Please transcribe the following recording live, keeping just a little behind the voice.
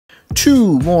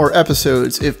2 more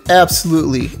episodes if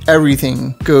absolutely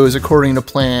everything goes according to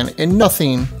plan and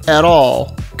nothing at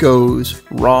all goes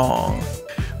wrong.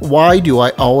 Why do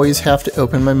I always have to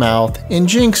open my mouth and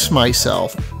jinx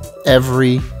myself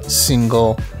every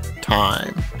single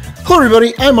time? Hello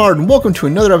everybody, I'm Ard and welcome to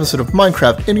another episode of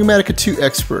Minecraft Enigmatica 2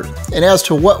 Expert. And as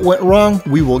to what went wrong,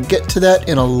 we will get to that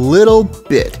in a little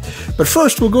bit. But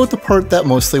first we'll go with the part that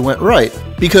mostly went right.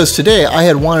 Because today I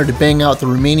had wanted to bang out the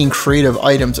remaining creative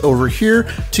items over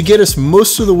here to get us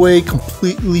most of the way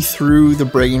completely through the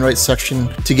bragging rights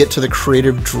section to get to the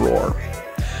creative drawer.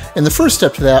 And the first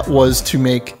step to that was to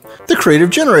make the creative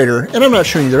generator. And I'm not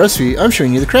showing you the recipe, I'm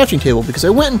showing you the crafting table because I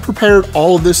went and prepared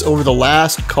all of this over the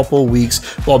last couple weeks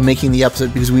while making the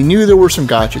episode because we knew there were some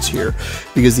gotchas here.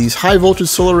 Because these high voltage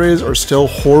solar arrays are still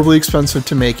horribly expensive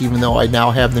to make, even though I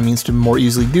now have the means to more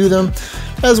easily do them,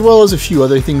 as well as a few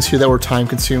other things here that were time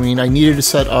consuming. I needed to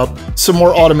set up some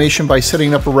more automation by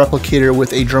setting up a replicator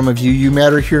with a drum of UU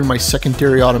matter here in my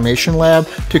secondary automation lab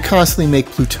to constantly make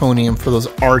plutonium for those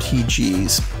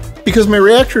RTGs. Because my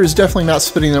reactor is definitely not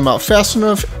spitting them out fast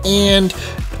enough, and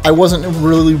I wasn't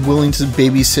really willing to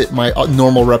babysit my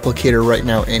normal replicator right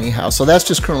now anyhow. So that's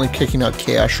just currently kicking out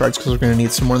chaos shards because we're going to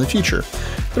need some more in the future.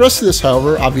 The rest of this,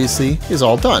 however, obviously is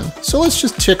all done. So let's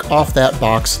just tick off that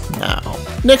box now.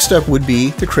 Next up would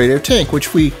be the creative tank,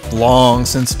 which we long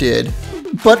since did.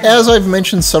 But as I've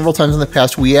mentioned several times in the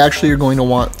past, we actually are going to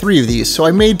want 3 of these. So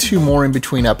I made 2 more in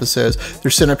between episodes.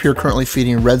 They're sitting up here currently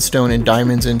feeding redstone and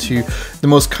diamonds into the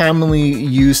most commonly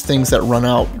used things that run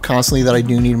out constantly that I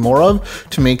do need more of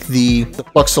to make the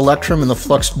flux electrum and the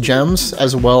flux gems,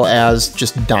 as well as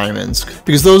just diamonds,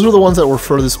 because those were the ones that were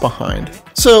furthest behind.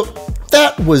 So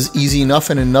that was easy enough,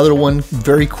 and another one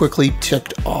very quickly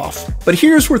ticked off. But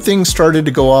here's where things started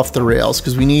to go off the rails,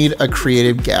 because we need a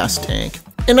creative gas tank.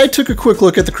 And I took a quick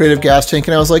look at the creative gas tank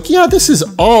and I was like, yeah, this is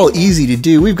all easy to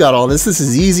do. We've got all this. This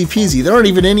is easy peasy. There aren't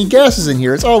even any gases in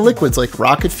here. It's all liquids like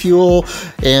rocket fuel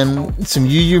and some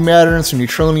UU matter and some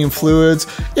neutronium fluids.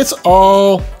 It's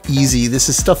all easy. This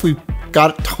is stuff we've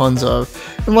got tons of.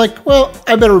 I'm like, well,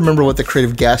 I better remember what the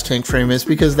creative gas tank frame is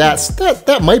because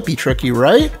that might be tricky,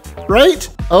 right? Right?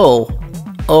 Oh,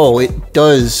 it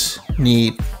does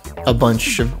need a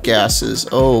bunch of gases.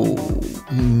 Oh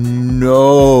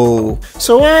no.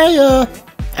 So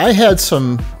I had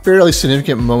some fairly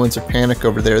significant moments of panic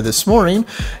over there this morning.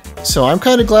 So I'm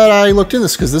kind of glad I looked in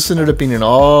this because this ended up being an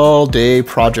all-day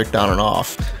project on and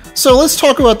off. So let's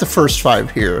talk about the first 5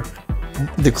 here.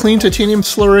 The clean titanium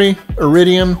slurry,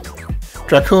 iridium,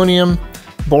 draconium,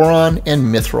 boron, and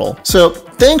mithril. So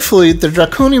thankfully, the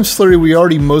draconium slurry we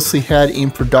already mostly had in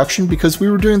production because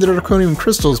we were doing the draconium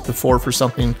crystals before for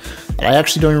something that I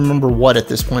actually don't remember what at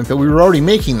this point, but we were already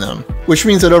making them. Which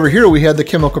means that over here we had the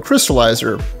chemical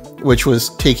crystallizer, which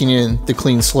was taking in the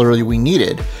clean slurry we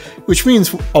needed. Which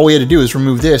means all we had to do is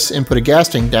remove this and put a gas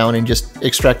tank down and just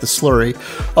extract the slurry.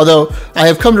 Although I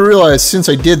have come to realize since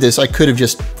I did this, I could have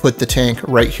just put the tank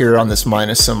right here on this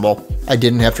minus symbol. I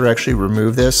didn't have to actually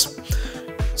remove this.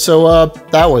 So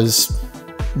that was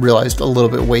realized a little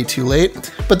bit way too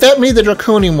late. But that made the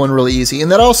draconium one really easy.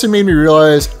 And that also made me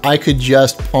realize I could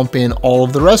just pump in all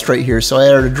of the rest right here. So I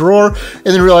added a drawer and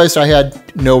then realized I had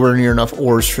nowhere near enough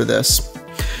ores for this.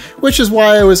 Which is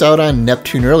why I was out on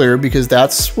Neptune earlier, because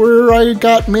that's where I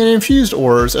got mana-infused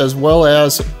ores, as well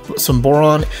as some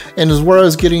boron, and as well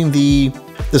as getting the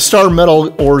star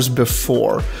metal ores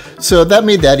before. So that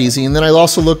made that easy. And then I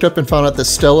also looked up and found out that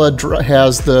Stella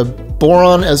has the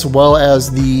boron as well as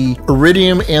the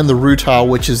iridium and the rutile,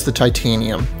 which is the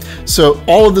titanium. So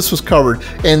all of this was covered.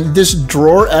 And this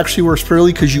drawer actually works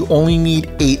fairly because you only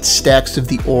need 8 stacks of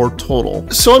the ore total.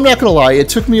 So I'm not gonna lie, it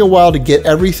took me a while to get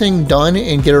everything done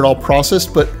and get it all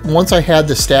processed, but once I had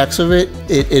the stacks of it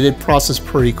had processed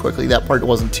pretty quickly. That part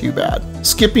wasn't too bad.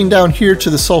 Skipping down here to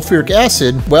the sulfuric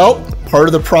acid, well, part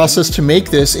of the process to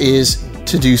make this is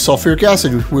to do sulfuric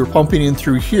acid, which we were pumping in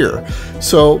through here.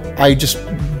 So I just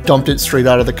dumped it straight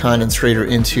out of the condensator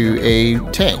into a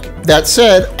tank. That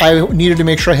said, I needed to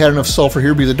make sure I had enough sulfur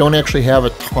here because I don't actually have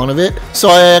a ton of it. So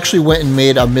I actually went and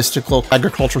made a mystical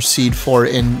agricultural seed for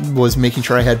it and was making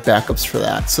sure I had backups for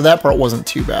that. So that part wasn't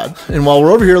too bad. And while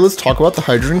we're over here, let's talk about the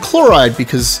hydrogen chloride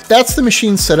because that's the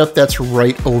machine setup that's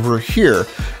right over here.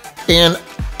 And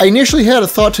I initially had a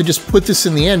thought to just put this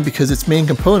in the end because its main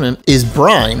component is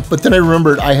brine, but then I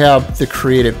remembered I have the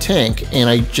creative tank and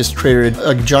I just created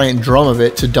a giant drum of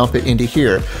it to dump it into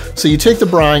here. So you take the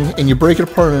brine and you break it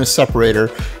apart in a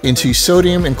separator into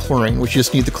sodium and chlorine, which you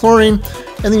just need the chlorine,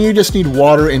 and then you just need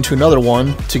water into another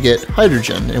one to get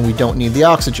hydrogen, and we don't need the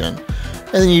oxygen.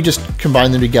 and then you just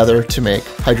combine them together to make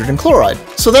hydrogen chloride.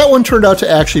 So that one turned out to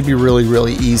actually be really,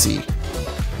 really easy.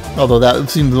 Although that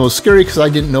seemed the most scary because I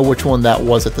didn't know which one that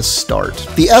was at the start.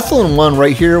 The ethylene one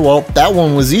right here, well, that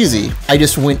one was easy. I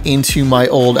just went into my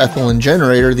old ethylene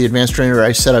generator, the advanced generator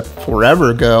I set up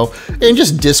forever ago, and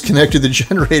just disconnected the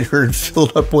generator and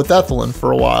filled up with ethylene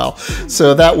for a while.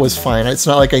 So that was fine. It's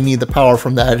not like I need the power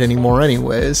from that anymore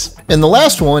anyways. And the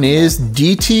last one is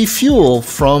DT fuel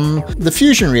from the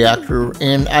fusion reactor.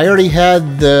 And I already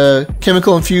had the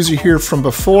chemical infuser here from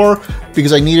before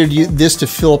because I needed this to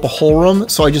fill up a whole room.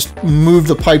 So I just moved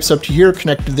the pipes up to here,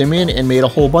 connected them in, and made a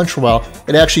whole bunch for a while.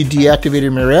 It actually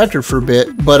deactivated my reactor for a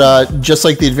bit, but just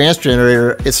like the advanced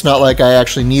generator, it's not like I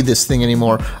actually need this thing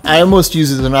anymore. I almost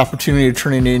use it as an opportunity to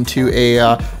turn it into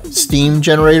a steam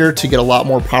generator to get a lot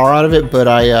more power out of it, but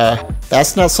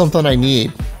that's not something I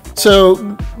need. So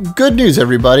good news,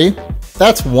 everybody.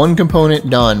 That's one component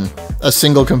done. A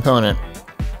single component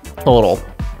total.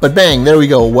 But bang, there we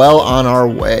go, well on our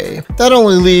way. That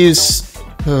only leaves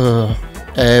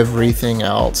everything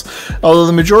else. Although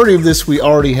the majority of this we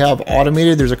already have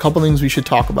automated, there's a couple things we should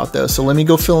talk about though. So let me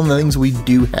go fill in the things we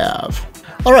do have.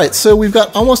 All right, so we've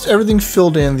got almost everything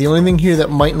filled in. The only thing here that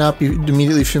might not be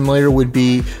immediately familiar would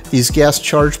be these gas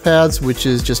charge pads, which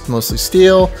is just mostly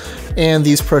steel, and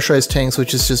these pressurized tanks,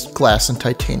 which is just glass and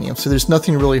titanium. So there's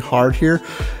nothing really hard here,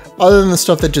 other than the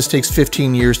stuff that just takes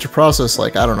 15 years to process,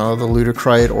 like, I don't know, the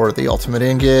Ludicrite or the ultimate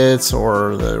ingots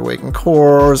or the awakened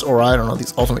cores, or I don't know,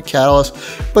 these ultimate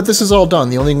catalysts. But this is all done.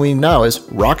 The only thing we need now is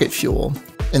rocket fuel.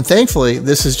 And thankfully,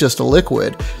 this is just a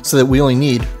liquid, so that we only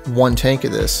need one tank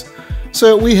of this.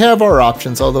 So we have our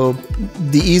options, although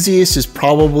the easiest is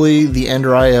probably the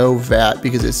Ender IO vat,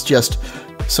 because it's just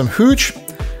some hooch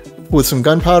with some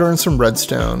gunpowder and some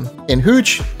redstone. And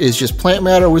hooch is just plant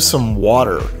matter with some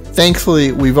water.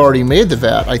 Thankfully, we've already made the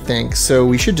vat, I think, so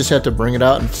we should just have to bring it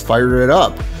out and fire it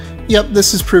up. Yep,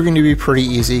 this is proving to be pretty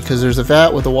easy because there's a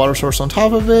vat with a water source on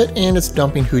top of it, and it's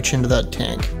dumping hooch into that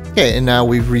tank. Okay, and now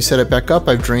we've reset it back up.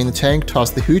 I've drained the tank,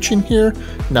 tossed the hooch in here.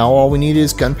 Now all we need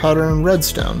is gunpowder and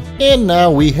redstone. And now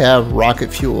we have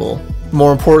rocket fuel.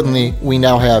 More importantly, we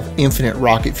now have infinite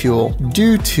rocket fuel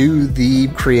due to the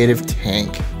creative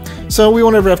tank. So we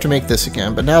won't ever have to make this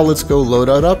again, but now let's go load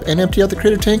it up and empty out the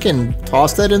creative tank and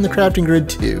toss that in the crafting grid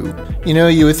too. You know,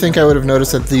 you would think I would have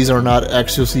noticed that these are not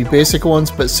actually basic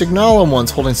ones, but Signalum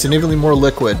ones holding significantly more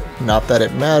liquid. Not that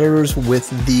it matters with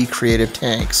the creative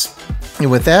tanks. And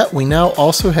with that, we now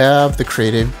also have the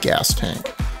creative gas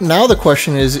tank. Now the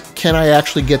question is, can I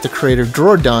actually get the creative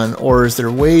drawer done, or is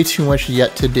there way too much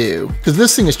yet to do? Because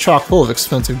this thing is chock full of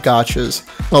expensive gotchas.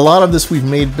 A lot of this we've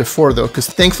made before though, because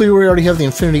thankfully we already have the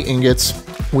infinity ingots.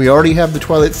 We already have the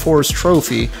Twilight Forest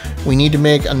trophy. We need to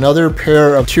make another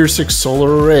pair of tier 6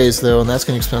 solar arrays though, and that's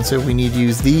going to be expensive. We need to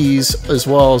use these as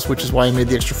well, which is why I made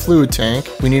the extra fluid tank.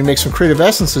 We need to make some creative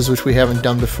essences, which we haven't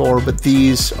done before, but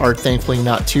these are thankfully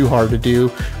not too hard to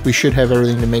do. We should have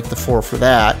everything to make the 4 for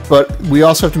that. But we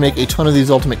also have to make a ton of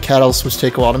these ultimate catalysts, which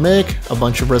take a while to make, a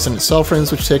bunch of resonant cell frames,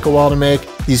 which take a while to make,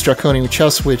 these draconium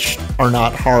chests, which are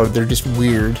not hard, they're just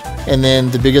weird. And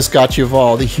then the biggest gotcha of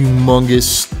all, the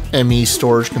humongous ME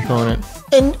storage component.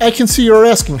 And I can see you're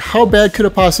asking, how bad could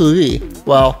it possibly be?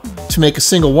 Well, to make a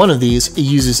single one of these, it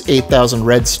uses 8,000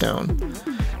 redstone.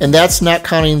 And that's not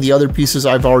counting the other pieces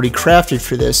I've already crafted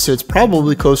for this, so it's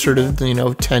probably closer to, you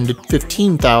know, 10 to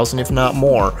 15,000, if not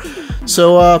more.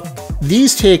 So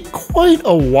these take quite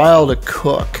a while to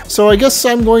cook. So I guess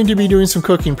I'm going to be doing some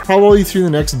cooking probably through the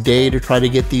next day to try to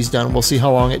get these done. We'll see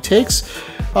how long it takes.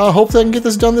 Hopefully I can get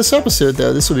this done this episode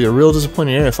though. This will be a real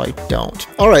disappointing if I don't.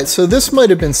 Alright, so this might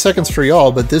have been seconds for y'all,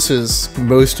 but this is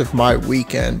most of my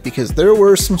weekend because there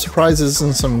were some surprises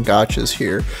and some gotchas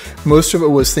here. Most of it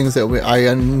was things that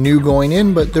I knew going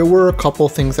in, but there were a couple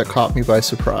things that caught me by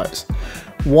surprise.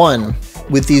 One,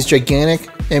 with these gigantic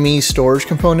ME storage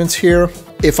components here,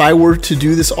 if I were to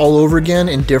do this all over again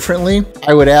and differently,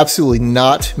 I would absolutely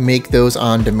not make those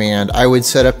on demand. I would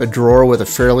set up a drawer with a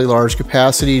fairly large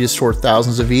capacity to store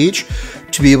thousands of each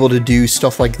to be able to do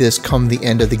stuff like this come the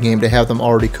end of the game, to have them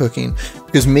already cooking.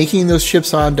 Because making those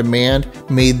chips on demand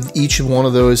made each one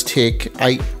of those take,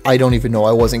 I don't even know,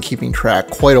 I wasn't keeping track,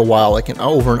 quite a while, like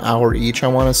over an hour each, I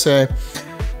want to say.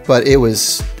 But it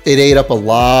ate up a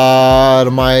lot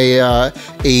of my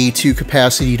AE2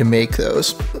 capacity to make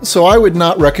those. So I would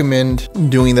not recommend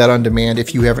doing that on demand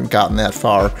if you haven't gotten that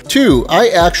far. Two, I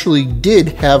actually did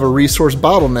have a resource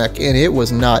bottleneck, and it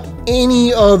was not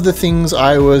any of the things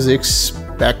I was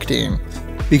expecting.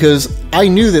 because I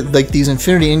knew that like these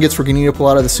infinity ingots were going to eat up a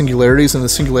lot of the singularities, and the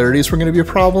singularities were going to be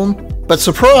a problem. But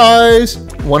surprise,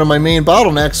 one of my main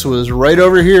bottlenecks was right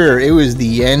over here. It was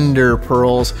the ender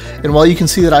pearls, and while you can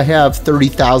see that I have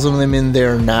 30,000 of them in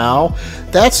there now,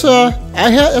 that's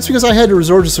because I had to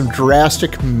resort to some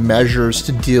drastic measures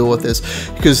to deal with this,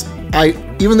 because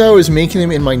even though I was making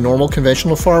them in my normal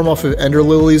conventional farm off of ender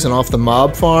lilies and off the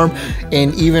mob farm,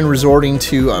 and even resorting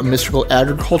to mystical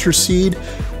agriculture seed,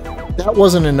 that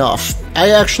wasn't enough. I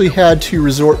actually had to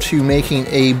resort to making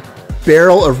a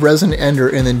barrel of resin ender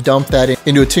and then dump that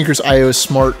into a Tinker's IO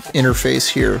smart interface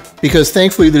here, because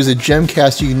thankfully there's a gem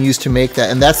cast you can use to make that,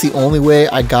 and that's the only way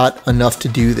I got enough to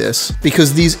do this,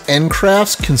 because these end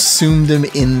crafts consume them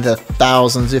in the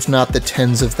thousands, if not the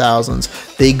tens of thousands.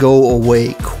 They go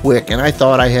away quick, and I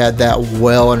thought I had that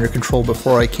well under control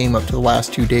before I came up to the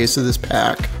last 2 days of this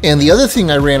pack. And the other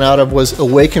thing I ran out of was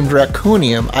Awakened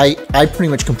Draconium. I pretty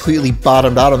much completely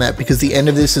bottomed out on that, because the end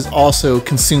of this is also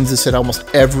consumes this at almost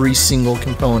every single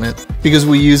component, because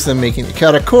we use them making the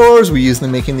catacores, we use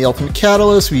them making the ultimate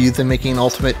catalyst, we use them making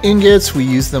ultimate ingots, we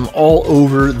use them all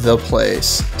over the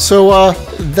place. So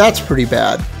that's pretty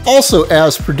bad. Also,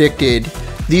 as predicted,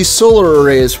 these solar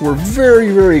arrays were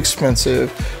very, very expensive.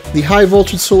 The high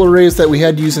voltage solar arrays that we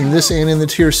had to use in this and in the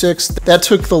tier 6, that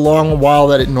took the long while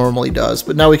that it normally does.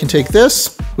 But now we can take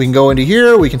this, we can go into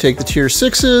here, we can take the tier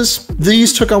 6s.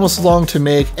 These took almost as long to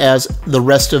make as the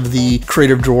rest of the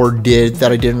creative drawer did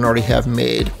that I didn't already have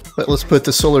made. But let's put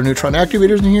the solar neutron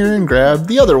activators in here and grab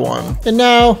the other one. And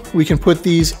now we can put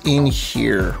these in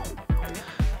here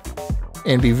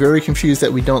and be very confused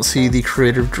that we don't see the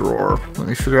creative drawer. Let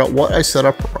me figure out what I set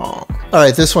up wrong. All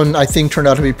right, this one I think turned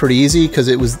out to be pretty easy, because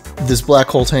it was this black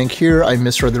hole tank here. I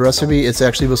misread the recipe. It's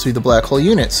actually supposed to be the black hole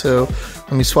unit. So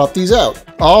let me swap these out.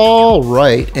 All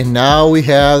right, and now we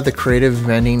have the creative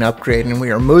vending upgrade, and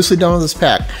we are mostly done with this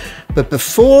pack. But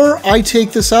before I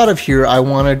take this out of here, I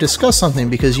want to discuss something,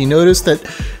 because you notice that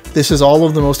this is all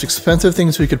of the most expensive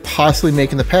things we could possibly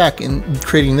make in the pack, and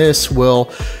creating this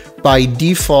will by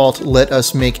default let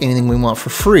us make anything we want for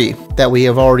free that we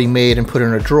have already made and put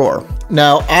in a drawer.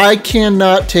 Now, I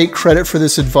cannot take credit for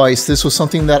this advice. This was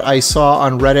something that I saw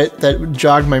on Reddit that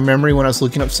jogged my memory when I was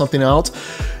looking up something else.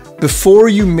 Before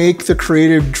you make the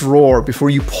creative drawer,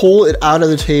 before you pull it out of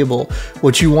the table,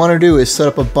 what you want to do is set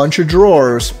up a bunch of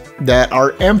drawers that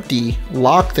are empty,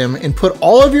 lock them, and put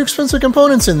all of your expensive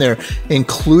components in there,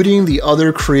 including the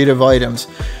other creative items.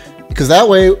 Because that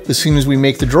way, as soon as we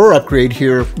make the drawer upgrade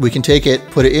here, we can take it,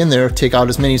 put it in there, take out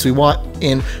as many as we want,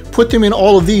 and put them in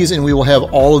all of these, and we will have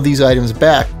all of these items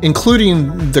back,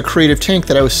 including the creative tank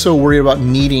that I was so worried about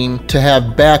needing to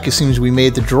have back as soon as we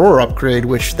made the drawer upgrade,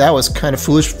 which that was kind of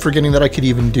foolish, forgetting that I could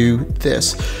even do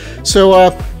this.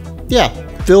 So yeah,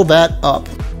 fill that up.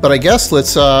 But I guess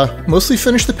let's mostly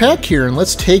finish the pack here, and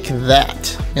let's take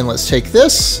that, and let's take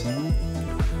this,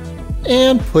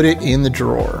 and put it in the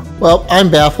drawer. Well,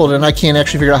 I'm baffled, and I can't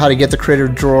actually figure out how to get the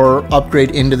creative drawer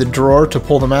upgrade into the drawer to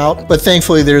pull them out, but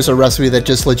thankfully there's a recipe that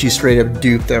just lets you straight up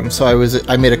dupe them, so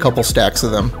I made a couple stacks of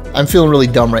them. I'm feeling really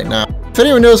dumb right now. If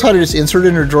anyone knows how to just insert it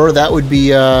in a drawer, that would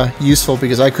be useful,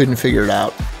 because I couldn't figure it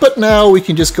out. But now we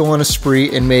can just go on a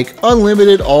spree and make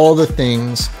unlimited all the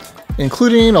things,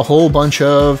 including a whole bunch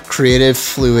of creative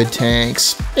fluid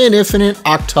tanks, an infinite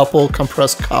octuple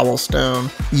compressed cobblestone.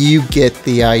 You get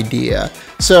the idea.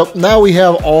 So now we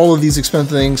have all of these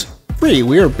expensive things free.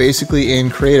 We are basically in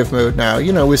creative mode now,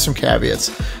 you know, with some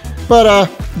caveats. But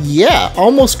yeah,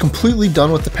 almost completely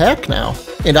done with the pack now.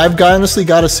 And I've honestly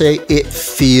got to say, it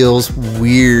feels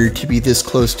weird to be this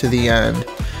close to the end.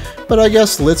 But I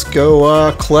guess let's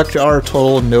go collect our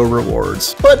total no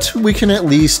rewards. But we can at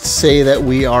least say that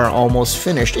we are almost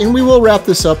finished, and we will wrap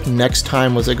this up next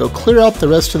time as I go clear out the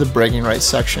rest of the bragging rights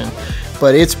section.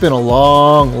 But it's been a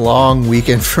long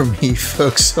weekend for me,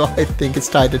 folks, so I think it's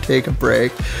time to take a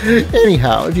break.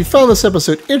 Anyhow, if you found this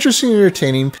episode interesting and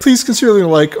entertaining, please consider leaving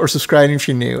a like or subscribing if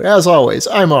you're new. As always,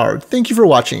 I'm Ard. Thank you for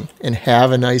watching, and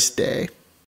have a nice day.